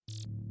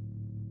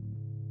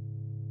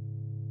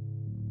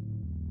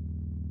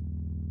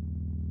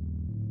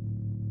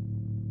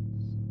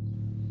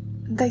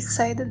They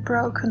say that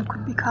broken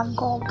could become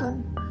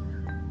golden.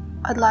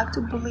 I'd like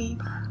to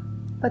believe,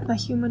 but my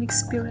human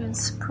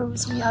experience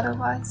proves me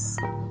otherwise.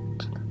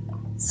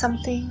 Some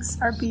things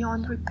are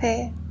beyond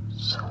repair.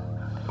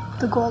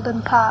 The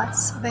golden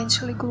parts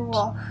eventually glue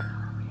off,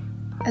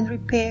 and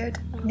repaired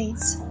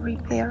needs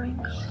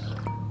repairing.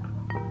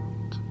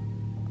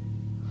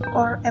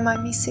 Or am I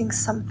missing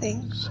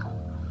something?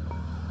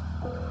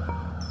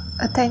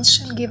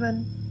 Attention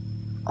given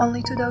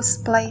only to those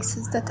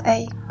places that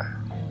ache.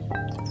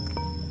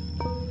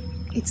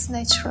 It's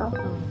natural.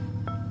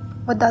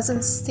 What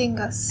doesn't sting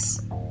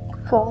us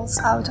falls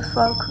out of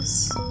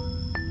focus.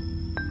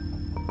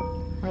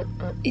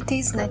 It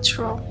is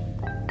natural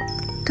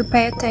to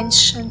pay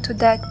attention to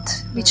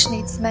that which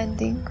needs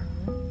mending.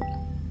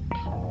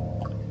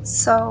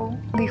 So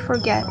we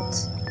forget.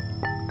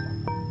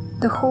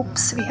 The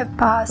hoops we have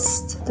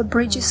passed, the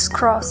bridges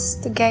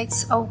crossed, the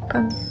gates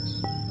open,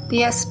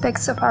 the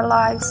aspects of our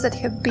lives that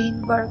have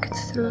been worked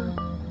through.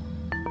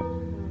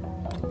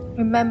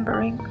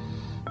 Remembering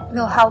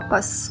will help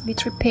us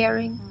with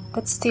repairing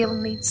that still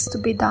needs to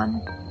be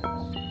done.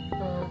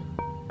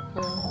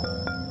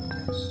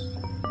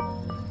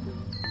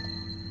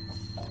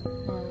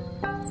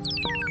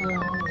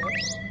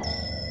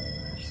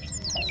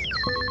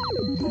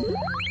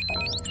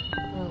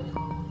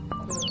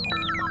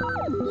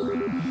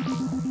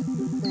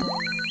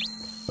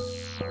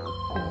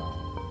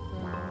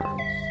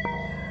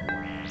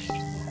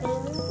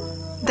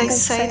 They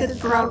say that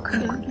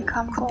broken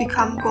could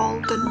become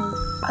golden.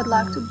 I'd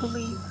like to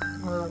believe.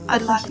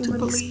 I'd like to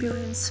believe.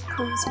 Experience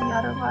proves me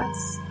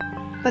otherwise.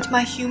 But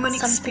my human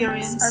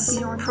experience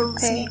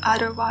proves me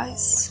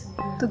otherwise.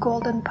 The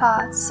golden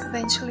parts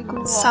eventually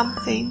glue off. Some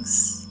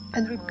things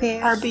and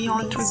repair are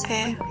beyond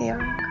repair.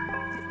 Repairing.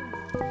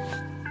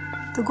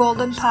 The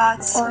golden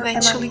parts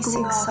eventually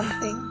glue off.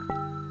 Something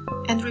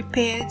and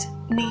repaired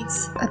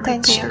needs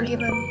attention repairing.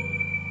 Given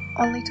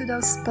only to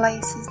those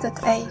places that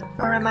ache.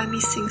 Or am I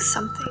missing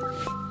something?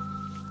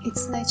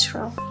 It's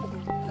natural.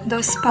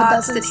 Those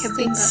parts that have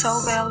been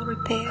so well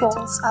repaired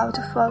falls out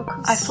of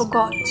focus. I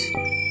forgot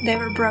they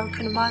were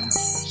broken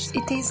once.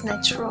 It is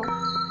natural.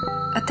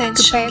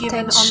 Attention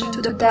given only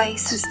to the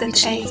places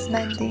that ache.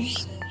 Mending.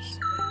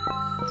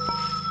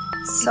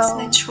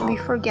 So we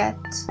forget.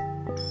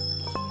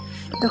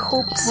 The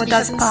hoops what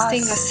doesn't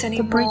sting us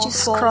anymore, the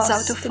bridges falls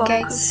out of focus. The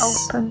gates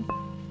open.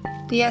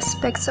 The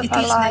aspects of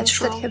our lives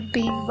that have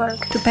been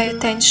worked to pay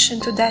attention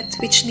to that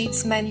which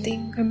needs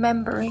mending.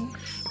 Remembering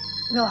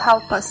will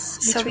help us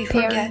so we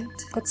forget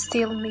that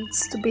still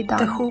needs to be done.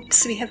 The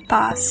hoops we have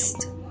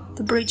passed,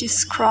 the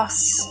bridges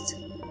crossed,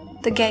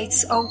 the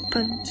gates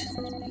opened,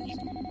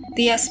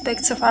 the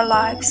aspects of our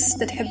lives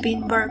that have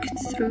been worked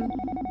through.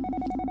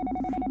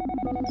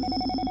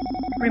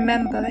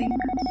 Remembering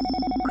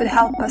could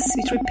help us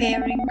with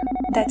repairing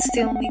that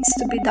still needs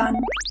to be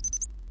done.